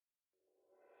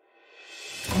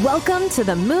Welcome to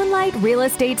the Moonlight Real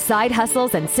Estate Side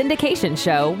Hustles and Syndication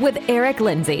Show with Eric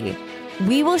Lindsay.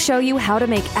 We will show you how to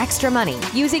make extra money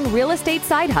using real estate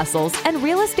side hustles and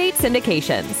real estate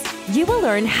syndications. You will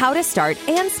learn how to start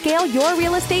and scale your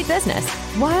real estate business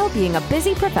while being a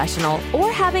busy professional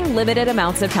or having limited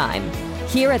amounts of time.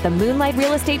 Here at the Moonlight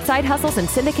Real Estate Side Hustles and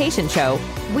Syndication Show,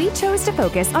 we chose to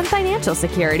focus on financial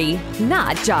security,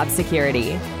 not job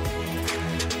security.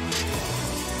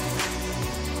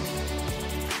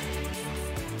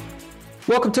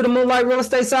 Welcome to the Moonlight Real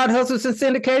Estate Side Hustles and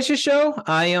Syndication Show.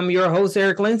 I am your host,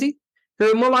 Eric Lindsay. Here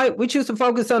at Moonlight, we choose to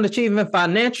focus on achieving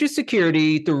financial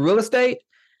security through real estate.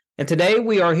 And today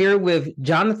we are here with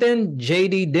Jonathan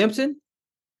J.D. Dempsey.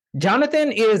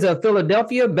 Jonathan is a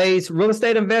Philadelphia-based real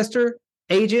estate investor,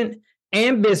 agent,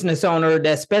 and business owner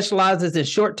that specializes in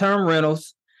short-term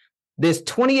rentals. This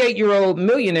 28-year-old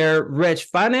millionaire reached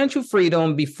financial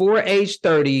freedom before age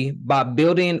 30 by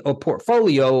building a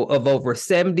portfolio of over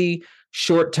 70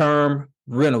 short-term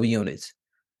rental units.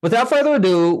 Without further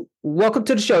ado, welcome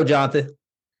to the show, Jonathan.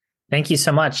 Thank you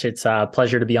so much. It's a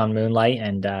pleasure to be on Moonlight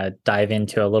and dive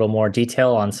into a little more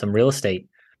detail on some real estate.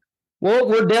 Well,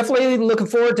 we're definitely looking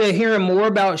forward to hearing more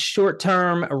about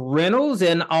short-term rentals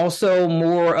and also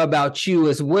more about you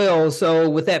as well. So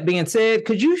with that being said,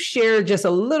 could you share just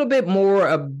a little bit more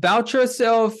about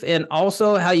yourself and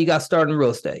also how you got started in real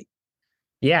estate?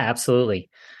 Yeah, absolutely.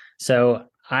 So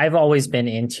I've always been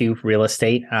into real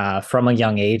estate from a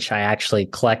young age. I actually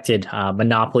collected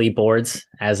Monopoly boards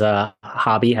as a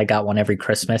hobby. I got one every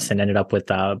Christmas and ended up with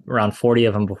around 40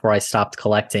 of them before I stopped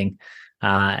collecting.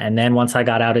 And then once I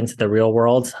got out into the real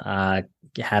world,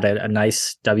 had a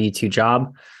nice W-2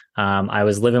 job. I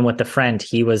was living with a friend.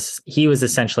 He was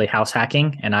essentially house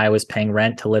hacking, and I was paying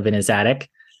rent to live in his attic.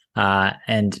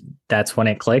 And that's when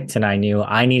it clicked, and I knew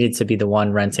I needed to be the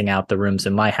one renting out the rooms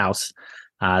in my house.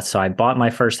 So I bought my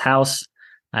first house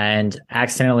and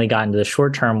accidentally got into the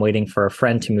short term waiting for a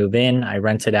friend to move in. I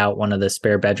rented out one of the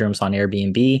spare bedrooms on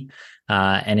Airbnb,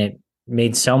 and it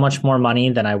made so much more money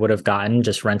than I would have gotten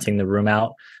just renting the room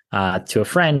out to a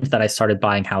friend that I started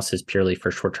buying houses purely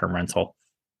for short-term rental.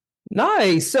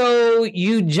 Nice. So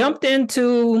you jumped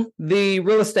into the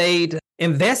real estate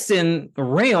investing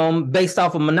realm based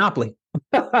off of Monopoly.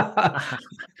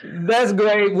 That's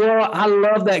great. Well, I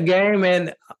love that game.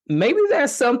 And maybe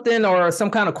there's something or some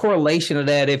kind of correlation to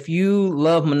that. If you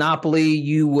love Monopoly,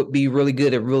 you would be really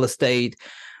good at real estate.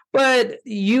 But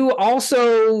you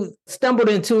also stumbled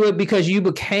into it because you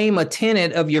became a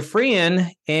tenant of your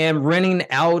friend and renting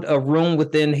out a room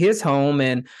within his home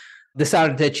and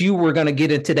decided that you were going to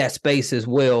get into that space as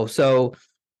well. So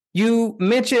you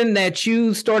mentioned that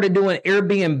you started doing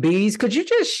Airbnbs. Could you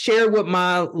just share with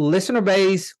my listener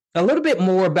base a little bit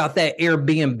more about that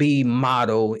Airbnb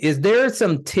model? Is there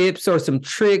some tips or some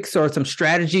tricks or some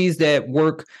strategies that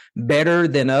work better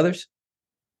than others?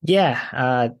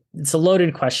 Yeah, it's a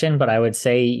loaded question, but I would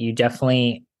say you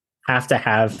definitely have to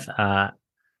have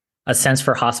a sense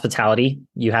for hospitality.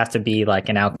 You have to be like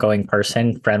an outgoing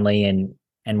person, friendly, and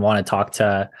want to talk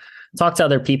to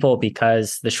other people,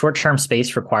 because the short-term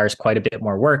space requires quite a bit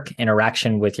more work,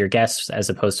 interaction with your guests, as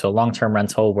opposed to a long-term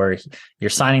rental where you're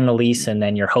signing the lease and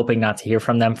then you're hoping not to hear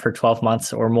from them for 12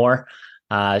 months or more.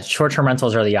 Short-term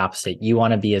rentals are the opposite. You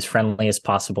want to be as friendly as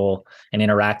possible and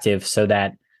interactive so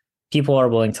that people are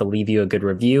willing to leave you a good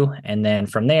review. And then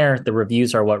from there, the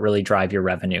reviews are what really drive your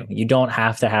revenue. You don't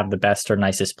have to have the best or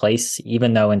nicest place,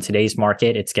 even though in today's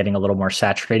market, it's getting a little more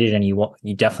saturated and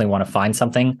you definitely want to find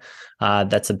something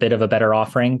that's a bit of a better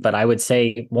offering. But I would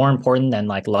say more important than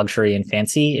like luxury and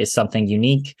fancy is something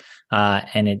unique.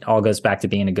 And it all goes back to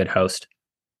being a good host.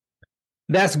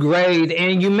 That's great.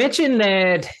 And you mentioned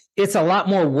that it's a lot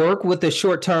more work with the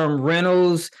short-term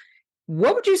rentals.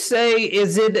 What would you say,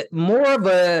 is it more of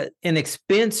an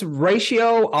expense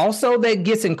ratio also that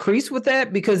gets increased with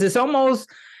that? Because it's almost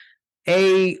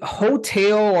a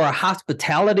hotel or a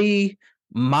hospitality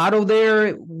model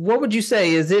there. What would you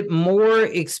say? Is it more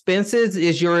expenses?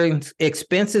 Is your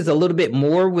expenses a little bit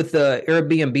more with the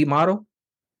Airbnb model?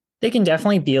 They can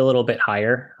definitely be a little bit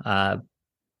higher.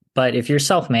 But if you're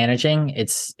self-managing,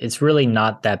 it's really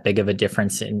not that big of a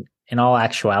difference. In all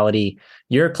actuality,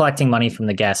 you're collecting money from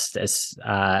the guests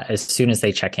as soon as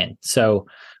they check in. So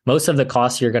most of the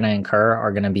costs you're going to incur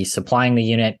are going to be supplying the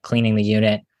unit, cleaning the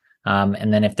unit,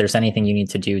 and then if there's anything you need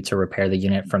to do to repair the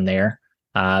unit from there.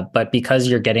 But because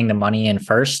you're getting the money in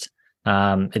first,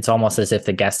 it's almost as if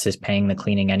the guest is paying the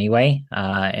cleaning anyway,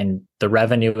 and the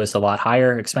revenue is a lot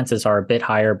higher. Expenses are a bit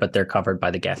higher, but they're covered by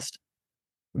the guest.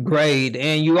 Great.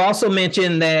 And you also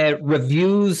mentioned that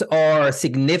reviews are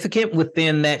significant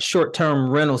within that short-term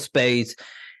rental space.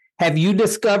 Have you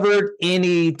discovered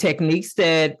any techniques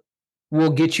that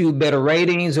will get you better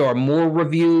ratings or more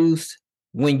reviews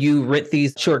when you rent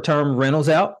these short-term rentals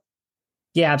out?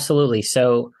 Yeah, absolutely.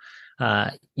 So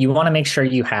you want to make sure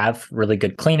you have really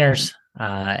good cleaners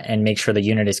and make sure the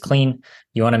unit is clean.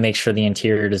 You want to make sure the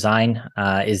interior design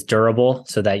is durable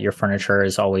so that your furniture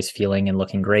is always feeling and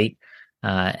looking great.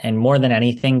 And more than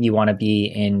anything, you want to be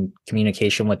in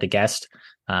communication with the guest.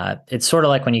 It's sort of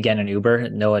like when you get in an Uber.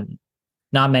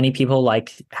 Not many people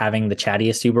like having the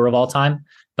chattiest Uber of all time,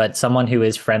 but someone who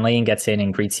is friendly and gets in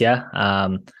and greets you,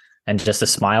 and just a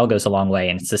smile goes a long way.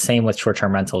 And it's the same with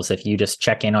short-term rentals. If you just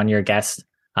check in on your guest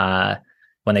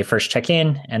when they first check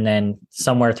in, and then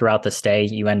somewhere throughout the stay,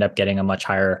 you end up getting a much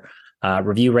higher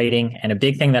review rating. And a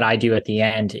big thing that I do at the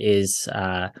end is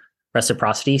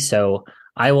reciprocity. So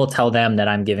I will tell them that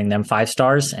I'm giving them 5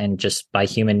 stars, and just by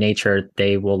human nature,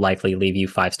 they will likely leave you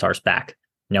 5 stars back,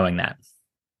 knowing that.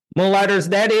 Moonlighters,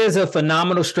 that is a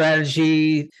phenomenal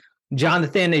strategy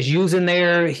Jonathan is using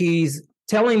there. He's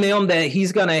telling them that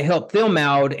he's going to help them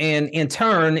out. And in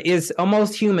turn, it's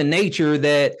almost human nature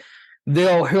that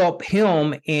they'll help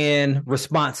him in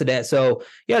response to that. So,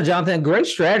 yeah, Jonathan, great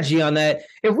strategy on that.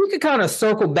 If we could kind of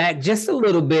circle back just a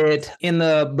little bit, in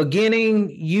the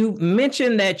beginning, you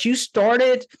mentioned that you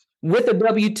started with a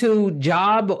W-2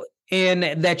 job and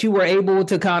that you were able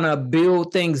to kind of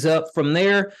build things up from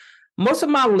there. Most of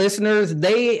my listeners,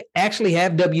 they actually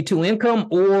have W-2 income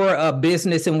or a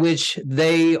business in which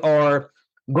they are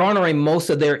garnering most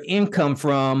of their income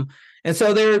from. And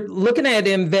so they're looking at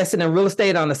investing in real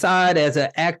estate on the side as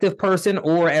an active person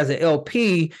or as an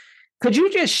LP. Could you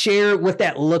just share what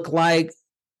that looked like,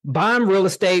 buying real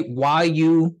estate while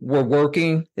you were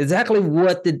working? Exactly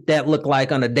what did that look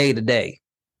like on a day-to-day?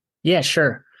 Yeah,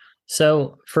 sure.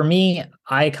 So for me,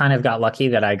 I kind of got lucky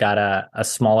that I got a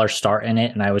smaller start in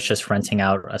it, and I was just renting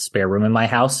out a spare room in my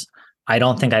house. I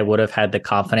don't think I would have had the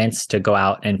confidence to go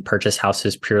out and purchase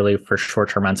houses purely for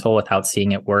short-term rental without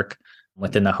seeing it work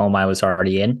within the home I was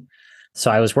already in. So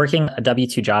I was working a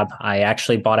W-2 job. I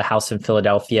actually bought a house in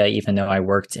Philadelphia, even though I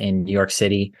worked in New York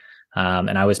City,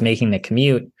 and I was making the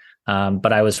commute,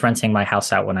 but I was renting my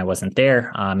house out when I wasn't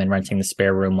there, and renting the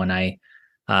spare room when I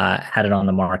had it on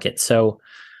the market. So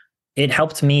it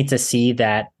helped me to see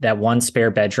that one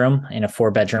spare bedroom in a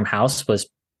 4-bedroom house was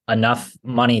enough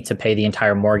money to pay the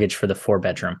entire mortgage for the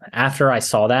 4-bedroom. After I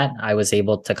saw that, I was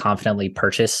able to confidently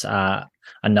purchase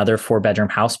another 4-bedroom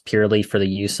house purely for the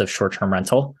use of short-term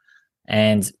rental.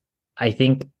 And I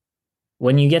think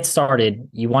when you get started,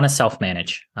 you want to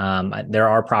self-manage. There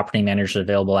are property managers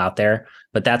available out there,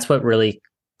 but that's what really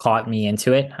caught me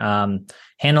into it.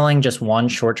 Handling just one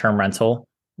short-term rental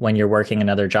when you're working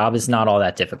another job is not all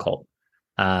that difficult.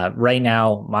 Right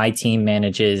now, my team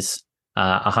manages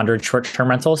 100 short-term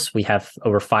rentals. We have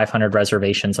over 500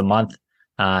 reservations a month,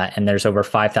 and there's over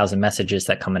 5,000 messages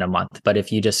that come in a month. But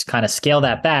if you just kind of scale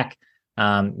that back,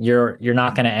 you're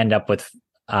not going to end up with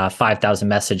 5,000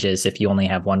 messages if you only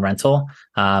have one rental.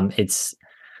 It's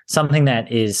something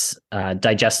that is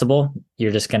digestible.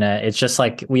 It's just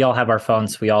like we all have our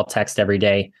phones. We all text every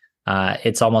day.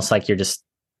 It's almost like you're just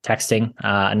texting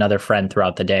another friend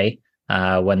throughout the day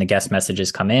when the guest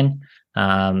messages come in.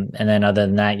 And then other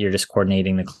than that, you're just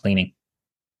coordinating the cleaning.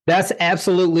 That's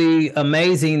absolutely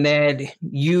amazing that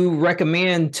you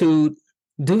recommend to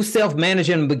do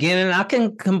self-managing in the beginning. I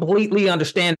can completely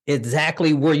understand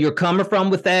exactly where you're coming from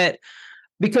with that,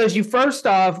 because you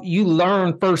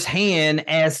learn firsthand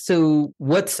as to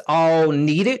what's all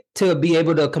needed to be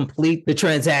able to complete the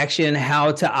transaction,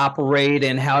 how to operate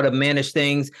and how to manage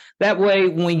things. That way,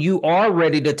 when you are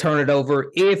ready to turn it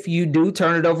over, if you do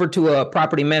turn it over to a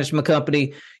property management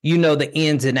company, you know the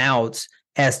ins and outs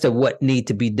as to what need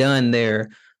to be done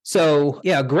there. So,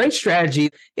 yeah, great strategy.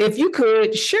 If you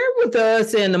could share with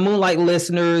us and the Moonlight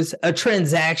listeners a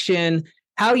transaction,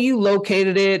 how you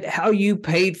located it, how you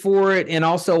paid for it, and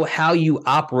also how you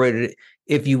operated it,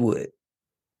 if you would.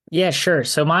 Yeah, sure.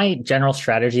 So my general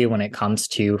strategy when it comes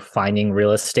to finding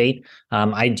real estate,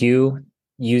 I do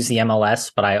use the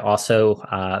MLS, but I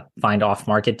also find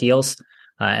off-market deals.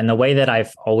 And the way that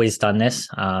I've always done this,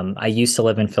 I used to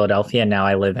live in Philadelphia, and now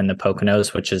I live in the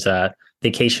Poconos, which is a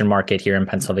vacation market here in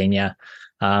Pennsylvania.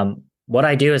 What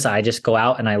I do is I just go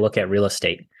out and I look at real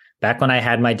estate. Back when I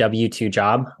had my W-2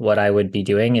 job, what I would be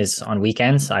doing is on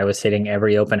weekends, I was hitting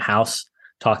every open house,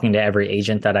 talking to every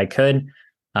agent that I could.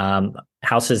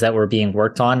 Houses that were being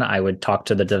worked on, I would talk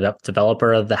to the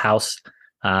developer of the house.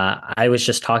 I was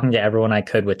just talking to everyone I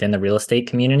could within the real estate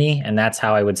community. And that's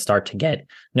how I would start to get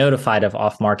notified of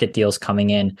off-market deals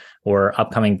coming in or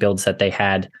upcoming builds that they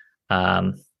had,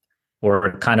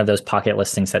 or kind of those pocket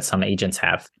listings that some agents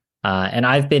have. And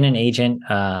I've been an agent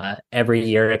every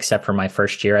year except for my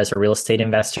first year as a real estate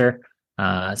investor.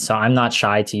 So I'm not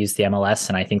shy to use the MLS,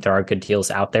 and I think there are good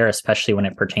deals out there, especially when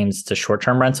it pertains to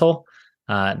short-term rental.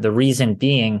 The reason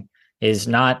being is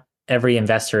not every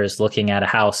investor is looking at a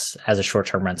house as a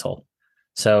short-term rental.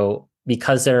 So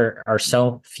because there are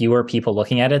so fewer people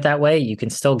looking at it that way, you can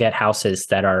still get houses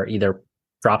that are either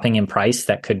dropping in price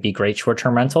that could be great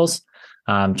short-term rentals,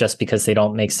 just because they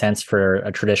don't make sense for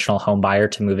a traditional home buyer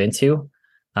to move into.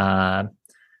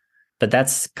 But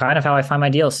that's kind of how I find my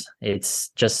deals. It's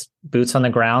just boots on the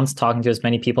ground, talking to as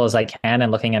many people as I can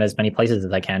and looking at as many places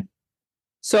as I can.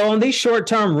 So on these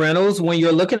short-term rentals, when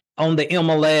you're looking on the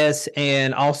MLS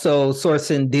and also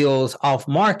sourcing deals off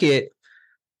market,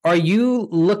 are you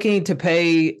looking to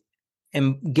pay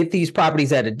and get these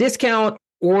properties at a discount,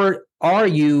 or are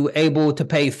you able to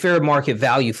pay fair market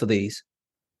value for these?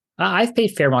 I've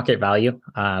paid fair market value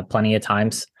plenty of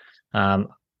times.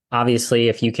 Obviously,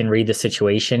 if you can read the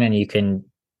situation and you can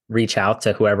reach out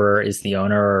to whoever is the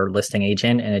owner or listing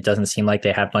agent and it doesn't seem like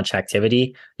they have much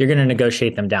activity, you're going to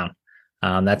negotiate them down.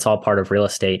 That's all part of real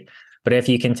estate. But if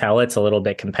you can tell it's a little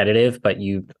bit competitive, but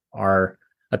you are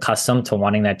accustomed to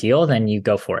wanting that deal, then you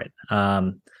go for it.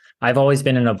 I've always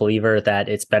been a believer that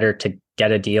it's better to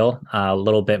get a deal a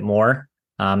little bit more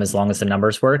as long as the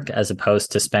numbers work, as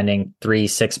opposed to spending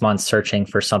 3-6 months searching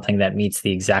for something that meets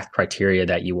the exact criteria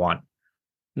that you want.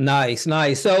 Nice.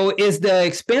 So is the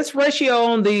expense ratio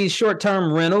on these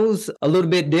short-term rentals a little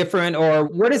bit different, or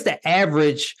what is the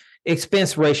average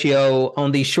expense ratio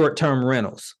on these short-term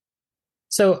rentals?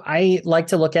 So I like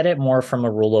to look at it more from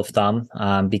a rule of thumb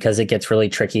because it gets really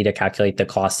tricky to calculate the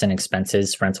costs and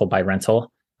expenses rental by rental.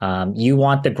 You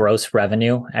want the gross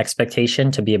revenue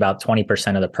expectation to be about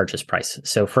 20% of the purchase price.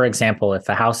 So for example, if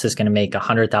a house is going to make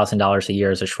 $100,000 a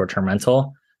year as a short-term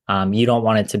rental, you don't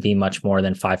want it to be much more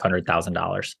than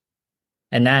 $500,000.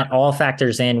 And that all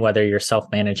factors in whether you're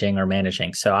self-managing or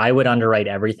managing. So I would underwrite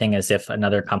everything as if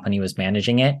another company was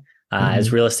managing it.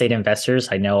 As real estate investors,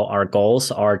 I know our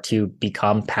goals are to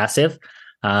become passive.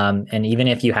 And even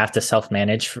if you have to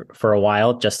self-manage for a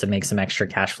while just to make some extra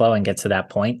cash flow and get to that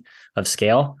point of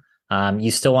scale,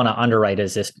 you still want to underwrite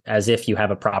as if you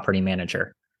have a property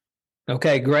manager.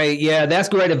 Okay, great. Yeah, that's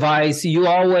great advice. You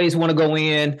always want to go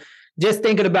in just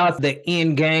thinking about the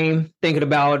end game, thinking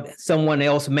about someone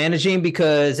else managing,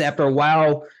 because after a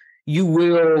while, you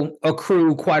will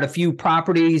accrue quite a few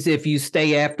properties if you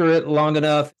stay after it long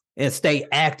enough and stay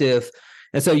active.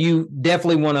 And so you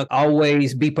definitely want to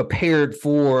always be prepared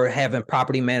for having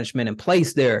property management in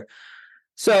place there.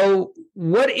 So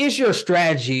what is your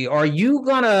strategy? Are you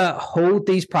going to hold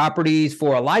these properties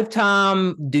for a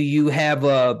lifetime? Do you have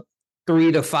a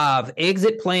 3 to 5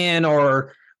 exit plan,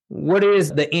 or what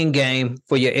is the end game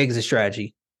for your exit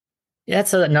strategy?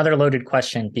 That's another loaded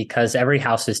question because every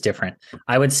house is different.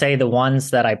 I would say the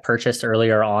ones that I purchased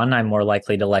earlier on, I'm more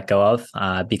likely to let go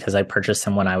of because I purchased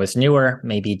them when I was newer,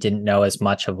 maybe didn't know as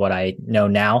much of what I know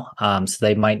now. So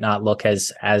they might not look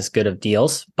as good of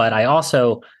deals, but I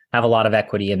also have a lot of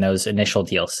equity in those initial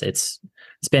deals. It's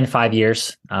been 5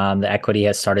 years. The equity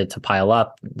has started to pile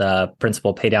up. The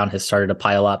principal pay down has started to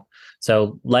pile up.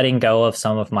 So letting go of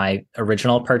some of my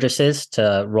original purchases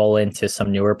to roll into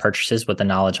some newer purchases with the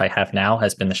knowledge I have now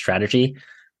has been the strategy.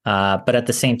 But at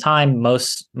the same time,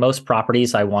 most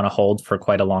properties I want to hold for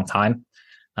quite a long time.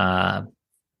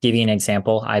 Give you an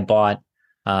example. I bought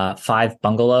 5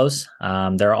 bungalows.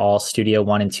 They're all studio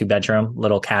 1 and 2 bedroom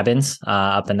little cabins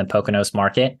up in the Poconos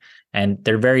market. And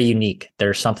they're very unique.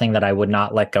 They're something that I would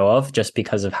not let go of just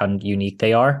because of how unique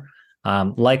they are.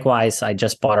 Likewise, I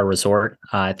just bought a resort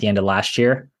at the end of last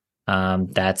year.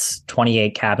 That's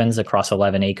 28 cabins across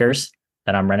 11 acres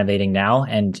that I'm renovating now.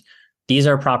 And these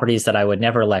are properties that I would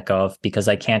never let go of because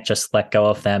I can't just let go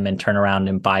of them and turn around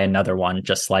and buy another one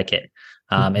just like it.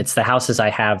 It's the houses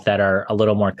I have that are a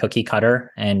little more cookie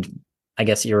cutter and I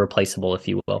guess irreplaceable, if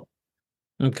you will.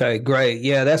 Okay, great.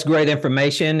 Yeah, that's great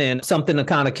information and something to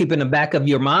kind of keep in the back of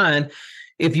your mind.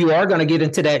 If you are going to get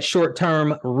into that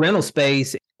short-term rental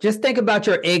space, just think about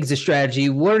your exit strategy.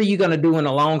 What are you going to do in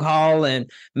the long haul, and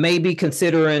maybe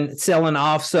considering selling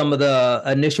off some of the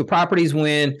initial properties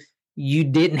when you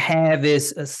didn't have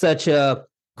such a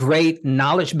great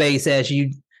knowledge base as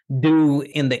you do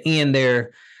in the end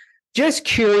there. Just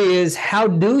curious, how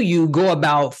do you go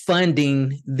about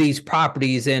funding these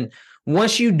properties? And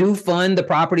once you do fund the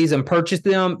properties and purchase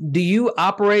them, do you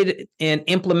operate and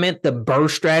implement the BRRRR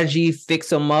strategy, fix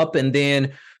them up and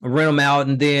then rent them out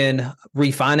and then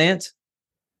refinance?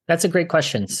 That's a great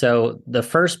question. So the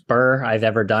first BRRRR I've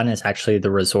ever done is actually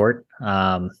the resort.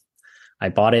 I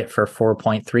bought it for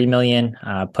 4.3 million,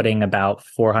 putting about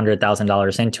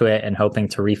 $400,000 into it and hoping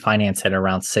to refinance it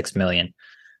around 6 million.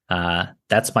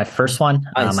 That's my first one.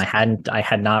 Nice. I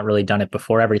had not really done it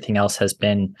before. Everything else has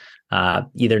been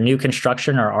either new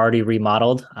construction or already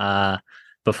remodeled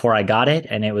before I got it.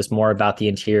 And it was more about the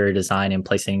interior design and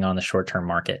placing it on the short-term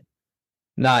market.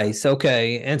 Nice.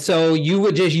 Okay. And so you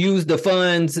would just use the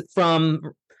funds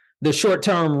from the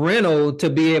short-term rental to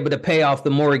be able to pay off the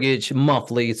mortgage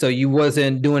monthly. So you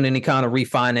wasn't doing any kind of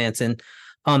refinancing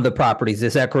on the properties.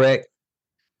 Is that correct?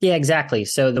 Yeah, exactly.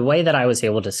 So the way that I was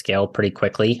able to scale pretty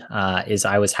quickly is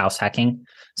I was house hacking.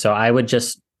 So I would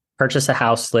just purchase a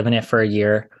house, live in it for a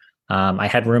year. I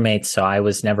had roommates, so I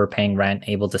was never paying rent,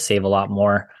 able to save a lot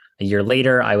more. A year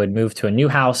later, I would move to a new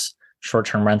house,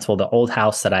 short-term rental, the old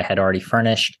house that I had already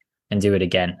furnished, and do it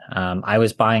again. I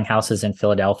was buying houses in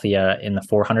Philadelphia in the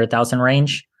 400,000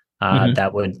 range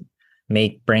that would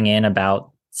bring in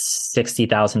about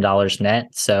 $60,000 net.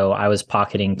 So I was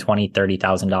pocketing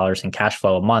 $20,000-$30,000 in cash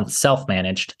flow a month,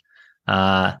 self-managed,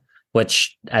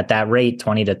 which at that rate,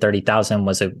 20 to 30,000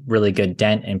 was a really good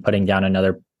dent in putting down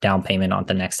another down payment on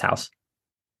the next house.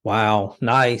 Wow,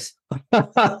 nice.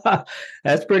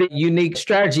 That's pretty unique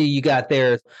strategy you got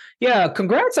there. Yeah,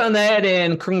 congrats on that,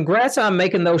 and congrats on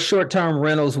making those short-term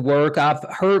rentals work. I've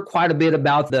heard quite a bit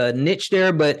about the niche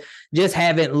there, but just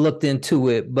haven't looked into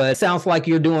it. But it sounds like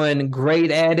you're doing great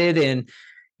at it, and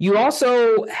you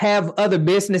also have other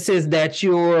businesses that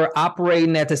you're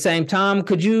operating at the same time.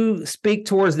 Could you speak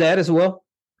towards that as well?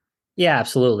 Yeah,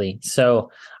 absolutely. So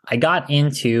I got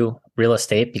into real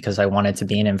estate because I wanted to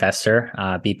be an investor,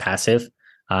 be passive.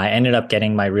 I ended up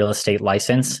getting my real estate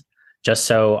license just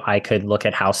so I could look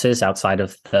at houses outside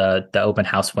of the open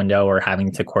house window or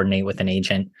having to coordinate with an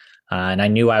agent. And I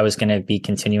knew I was going to be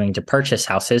continuing to purchase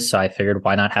houses. So I figured,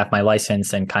 why not have my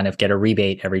license and kind of get a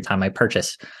rebate every time I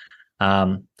purchase?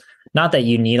 Not that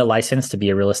you need a license to be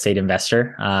a real estate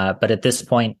investor, but at this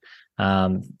point,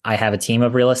 I have a team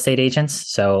of real estate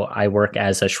agents. So I work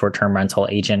as a short-term rental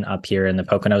agent up here in the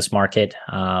Poconos market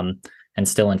and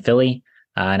still in Philly.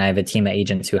 And I have a team of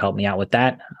agents who help me out with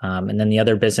that. And then the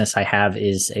other business I have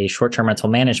is a short-term rental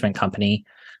management company,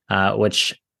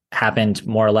 which happened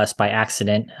more or less by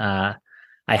accident. I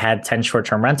had 10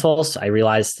 short-term rentals. I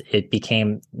realized it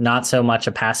became not so much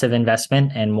a passive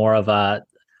investment and more of a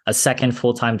second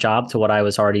full-time job to what I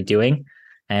was already doing.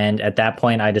 And at that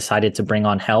point, I decided to bring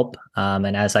on help.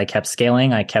 And as I kept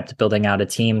scaling, I kept building out a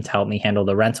team to help me handle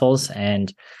the rentals.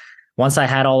 And once I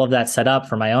had all of that set up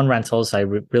for my own rentals, I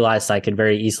realized I could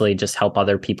very easily just help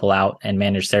other people out and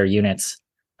manage their units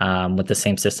with the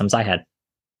same systems I had.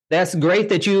 That's great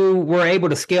that you were able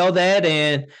to scale that,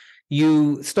 and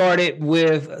you started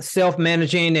with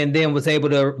self-managing and then was able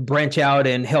to branch out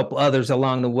and help others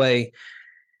along the way.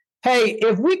 Hey,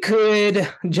 if we could,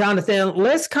 Jonathan,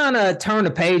 let's kind of turn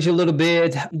the page a little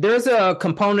bit. There's a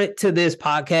component to this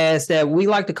podcast that we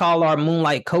like to call our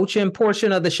Moonlight Coaching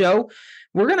portion of the show.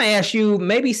 We're going to ask you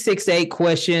maybe 6 to 8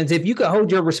 questions. If you could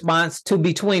hold your response to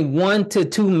between 1 to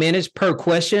 2 minutes per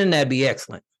question, that'd be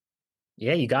excellent.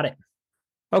 Yeah, you got it.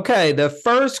 Okay, the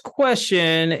first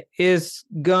question is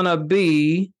going to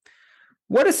be,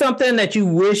 what is something that you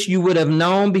wish you would have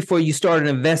known before you started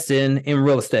investing in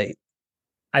real estate?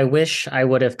 I wish I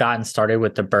would have gotten started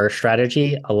with the BRRRR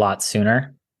strategy a lot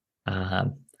sooner.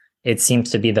 It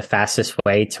seems to be the fastest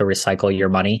way to recycle your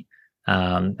money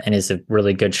and is a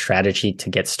really good strategy to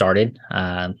get started.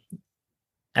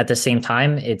 At the same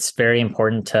time, it's very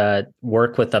important to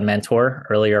work with a mentor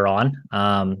earlier on.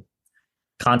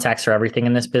 Contacts are everything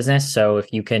in this business. So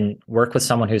if you can work with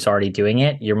someone who's already doing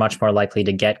it, you're much more likely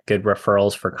to get good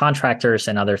referrals for contractors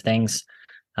and other things.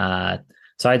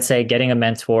 So I'd say getting a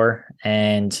mentor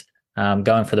and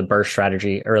going for the BRRRR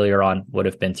strategy earlier on would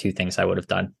have been 2 things I would have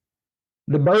done.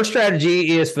 The BRRRR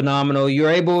strategy is phenomenal. You're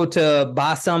able to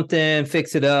buy something,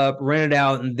 fix it up, rent it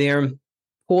out, and then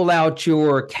pull out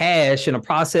your cash in a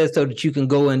process so that you can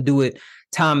go and do it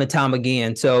time and time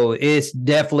again. So it's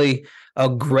definitely a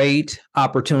great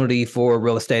opportunity for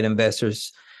real estate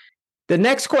investors. The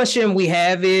next question we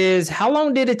have is, how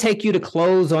long did it take you to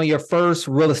close on your first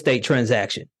real estate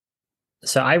transaction?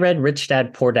 So I read Rich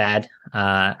Dad, Poor Dad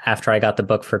after I got the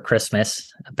book for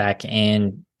Christmas back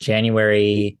in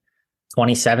January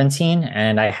 2017,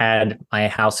 and I had my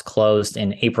house closed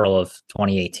in April of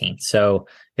 2018. So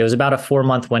it was about a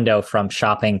 4-month window from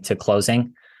shopping to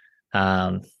closing.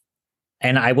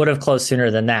 And I would have closed sooner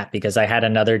than that because I had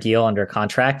another deal under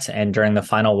contract. And during the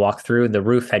final walkthrough, the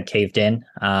roof had caved in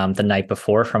the night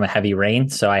before from a heavy rain.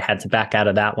 So I had to back out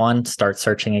of that one, start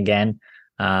searching again.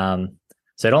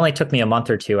 So it only took me a month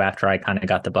or 2 after I kind of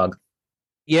got the bug.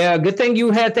 Yeah, good thing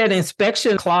you had that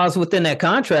inspection clause within that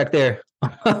contract there.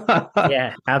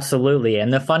 Yeah, absolutely.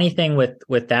 And the funny thing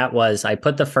with that was I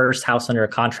put the first house under a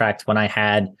contract when I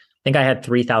think I had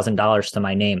 $3,000 to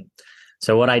my name.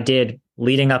 So what I did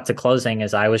leading up to closing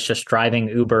is I was just driving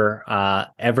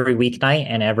Uber every weeknight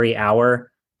and every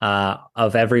hour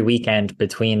of every weekend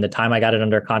between the time I got it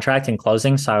under contract and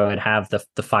closing. So I would have the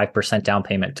 5% down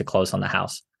payment to close on the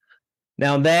house.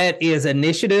 Now that is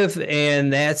initiative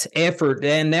and that's effort,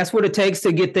 and that's what it takes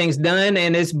to get things done.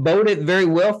 And it's boded very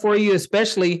well for you,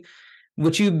 especially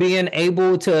with you being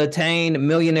able to attain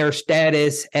millionaire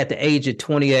status at the age of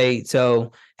 28.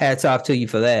 So hats off to you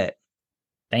for that.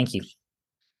 Thank you.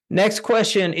 Next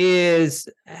question is,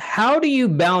 how do you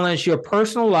balance your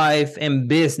personal life and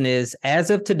business as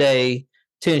of today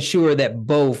to ensure that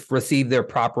both receive their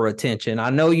proper attention? I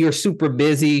know you're super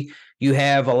busy. You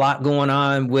have a lot going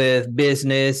on with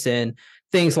business and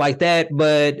things like that,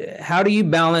 but how do you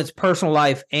balance personal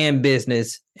life and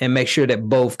business and make sure that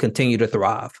both continue to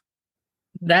thrive?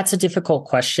 That's a difficult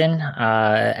question.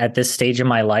 At this stage of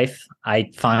my life,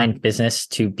 I find business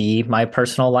to be my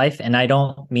personal life. And I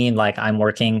don't mean like I'm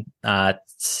working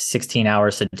 16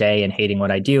 hours a day and hating what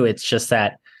I do. It's just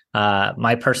that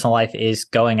my personal life is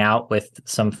going out with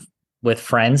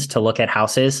friends to look at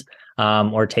houses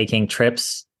or taking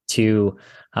trips to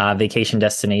vacation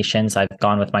destinations. I've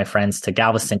gone with my friends to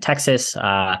Galveston, Texas.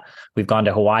 We've gone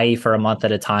to Hawaii for a month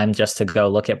at a time just to go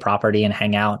look at property and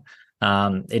hang out.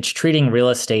 It's treating real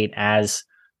estate as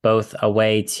both a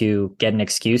way to get an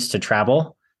excuse to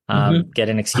travel, get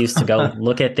an excuse to go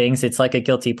look at things. It's like a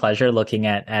guilty pleasure looking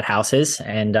at houses.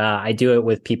 And I do it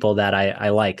with people that I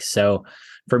like. So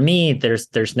for me,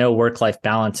 there's no work-life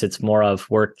balance. It's more of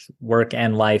work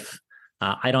and life.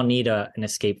 I don't need an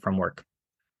escape from work.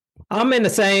 I'm in the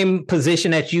same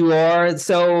position that you are.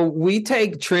 So we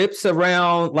take trips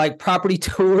around like property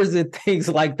tours and things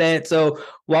like that. So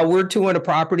while we're touring a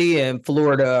property in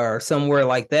Florida or somewhere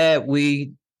like that,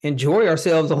 we enjoy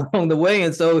ourselves along the way.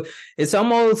 And so it's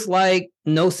almost like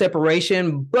no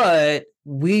separation, but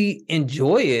we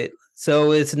enjoy it.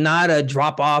 So it's not a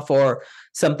drop off or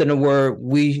something where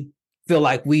we feel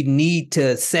like we need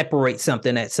to separate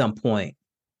something at some point.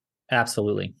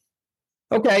 Absolutely.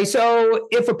 Okay, so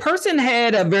if a person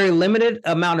had a very limited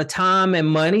amount of time and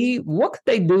money, what could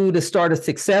they do to start a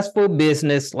successful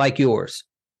business like yours?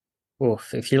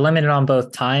 Oof, if you're limited on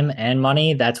both time and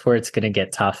money, that's where it's going to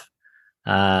get tough.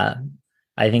 I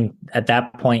think at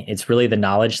that point, it's really the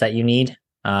knowledge that you need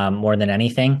more than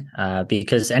anything,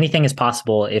 because anything is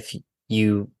possible if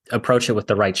you approach it with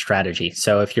the right strategy.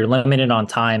 So if you're limited on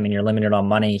time and you're limited on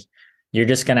money, you're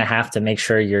just going to have to make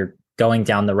sure you're going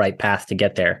down the right path to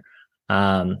get there.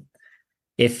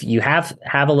 If you have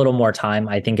a little more time,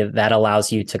 I think that allows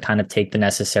you to kind of take the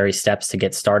necessary steps to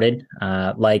get started.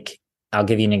 Like I'll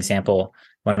give you an example.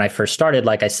 When I first started,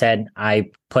 like I said,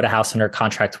 I put a house under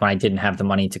contract when I didn't have the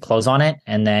money to close on it.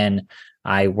 And then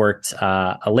I worked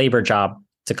a labor job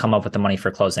to come up with the money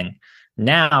for closing.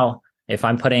 Now, if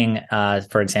I'm putting,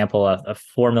 for example, a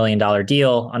 $4 million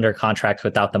deal under contract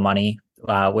without the money,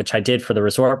 which I did for the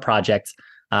resort project,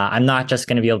 I'm not just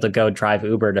going to be able to go drive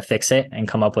Uber to fix it and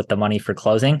come up with the money for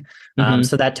closing.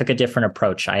 So that took a different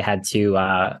approach. I had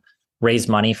to raise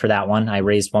money for that one. I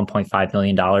raised $1.5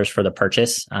 million for the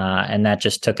purchase, and that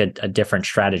just took a different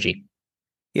strategy.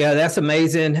 Yeah, that's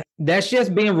amazing. That's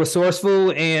just being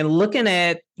resourceful and looking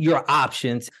at your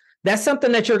options. That's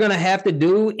something that you're going to have to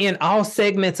do in all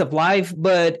segments of life,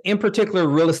 but in particular,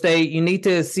 real estate, you need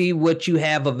to see what you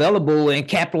have available and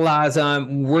capitalize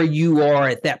on where you are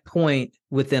at that point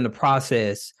within the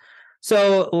process.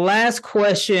 So last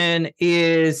question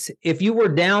is, if you were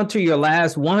down to your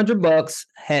last $100,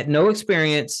 had no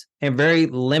experience and very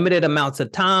limited amounts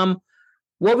of time,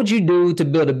 what would you do to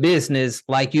build a business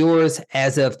like yours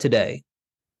as of today?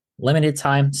 Limited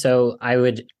time. So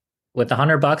with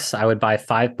 $100, I would buy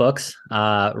 5 books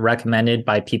recommended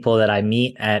by people that I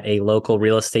meet at a local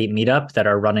real estate meetup that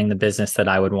are running the business that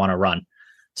I would want to run.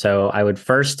 So I would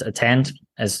first attend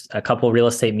as a couple real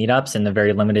estate meetups in the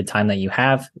very limited time that you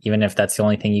have, even if that's the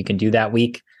only thing you can do that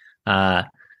week.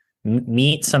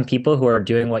 Meet some people who are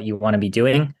doing what you want to be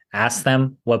doing, ask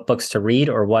them what books to read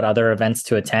or what other events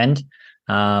to attend,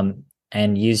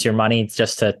 and use your money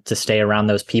just to stay around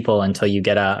those people until you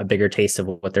get a bigger taste of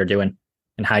what they're doing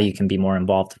and how you can be more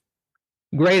involved.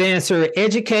 Great answer.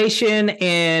 Education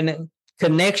and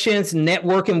connections,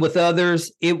 networking with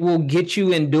others, it will get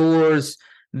you indoors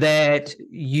that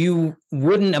you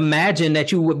wouldn't imagine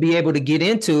that you would be able to get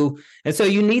into. And so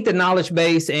you need the knowledge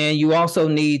base, and you also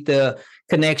need the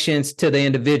connections to the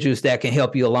individuals that can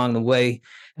help you along the way.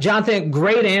 Jonathan,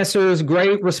 great answers,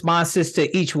 great responses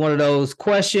to each one of those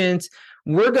questions.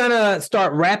 We're going to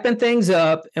start wrapping things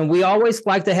up, and we always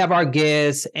like to have our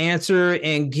guests answer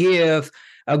and give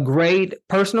a great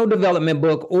personal development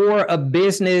book or a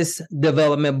business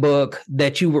development book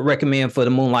that you would recommend for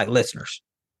the Moonlight listeners.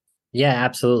 Yeah,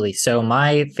 absolutely. So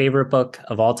my favorite book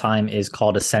of all time is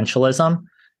called Essentialism,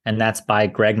 and that's by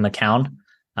Greg McKeown.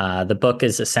 The book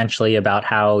is essentially about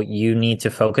how you need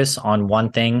to focus on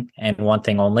one thing and one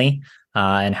thing only,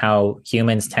 and how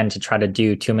humans tend to try to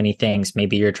do too many things.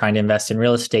 Maybe you're trying to invest in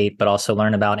real estate, but also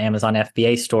learn about Amazon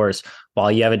FBA stores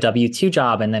while you have a W-2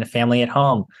 job and then a family at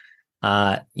home.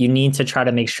 You need to try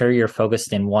to make sure you're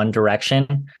focused in one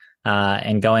direction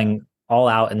and going all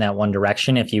out in that one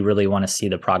direction if you really want to see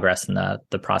the progress and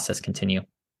the process continue.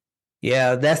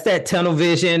 Yeah, that's that tunnel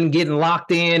vision, getting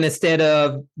locked in instead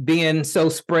of being so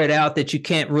spread out that you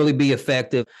can't really be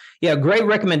effective. Yeah, great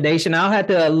recommendation. I'll have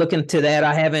to look into that.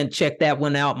 I haven't checked that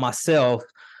one out myself.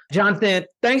 Jonathan,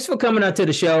 thanks for coming on to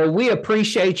the show. We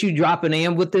appreciate you dropping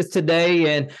in with us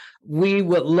today, and we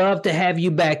would love to have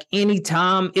you back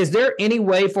anytime. Is there any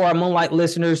way for our Moonlight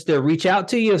listeners to reach out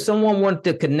to you? If someone wanted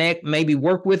to connect, maybe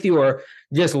work with you or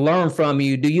just learn from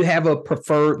you, do you have a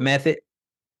preferred method?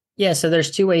 Yeah, so there's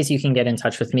two ways you can get in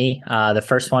touch with me. The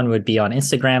first one would be on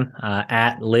Instagram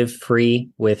at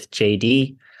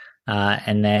livefreewithjd.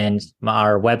 And then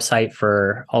our website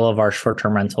for all of our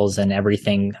short-term rentals and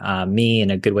everything, me,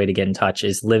 and a good way to get in touch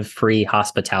is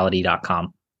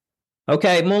livefreehospitality.com.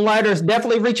 Okay, Moonlighters,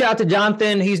 definitely reach out to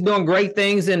Jonathan. He's doing great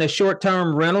things in the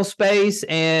short-term rental space,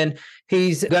 and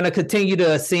he's going to continue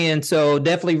to ascend. So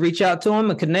definitely reach out to him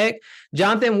and connect.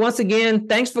 Jonathan, once again,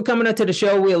 thanks for coming into the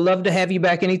show. We'd love to have you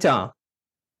back anytime.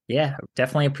 Yeah,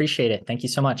 definitely appreciate it. Thank you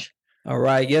so much. All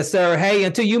right. Yes, sir. Hey,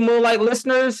 and to you Moonlight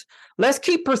listeners, let's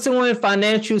keep pursuing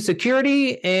financial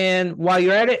security. And while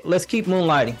you're at it, let's keep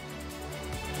moonlighting.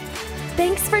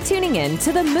 Thanks for tuning in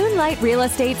to the Moonlight Real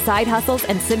Estate Side Hustles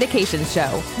and Syndications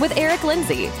Show with Eric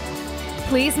Lindsay.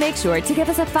 Please make sure to give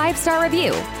us a 5-star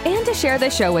review and to share the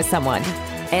show with someone.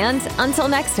 And until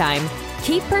next time,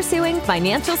 keep pursuing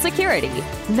financial security,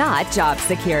 not job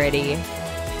security.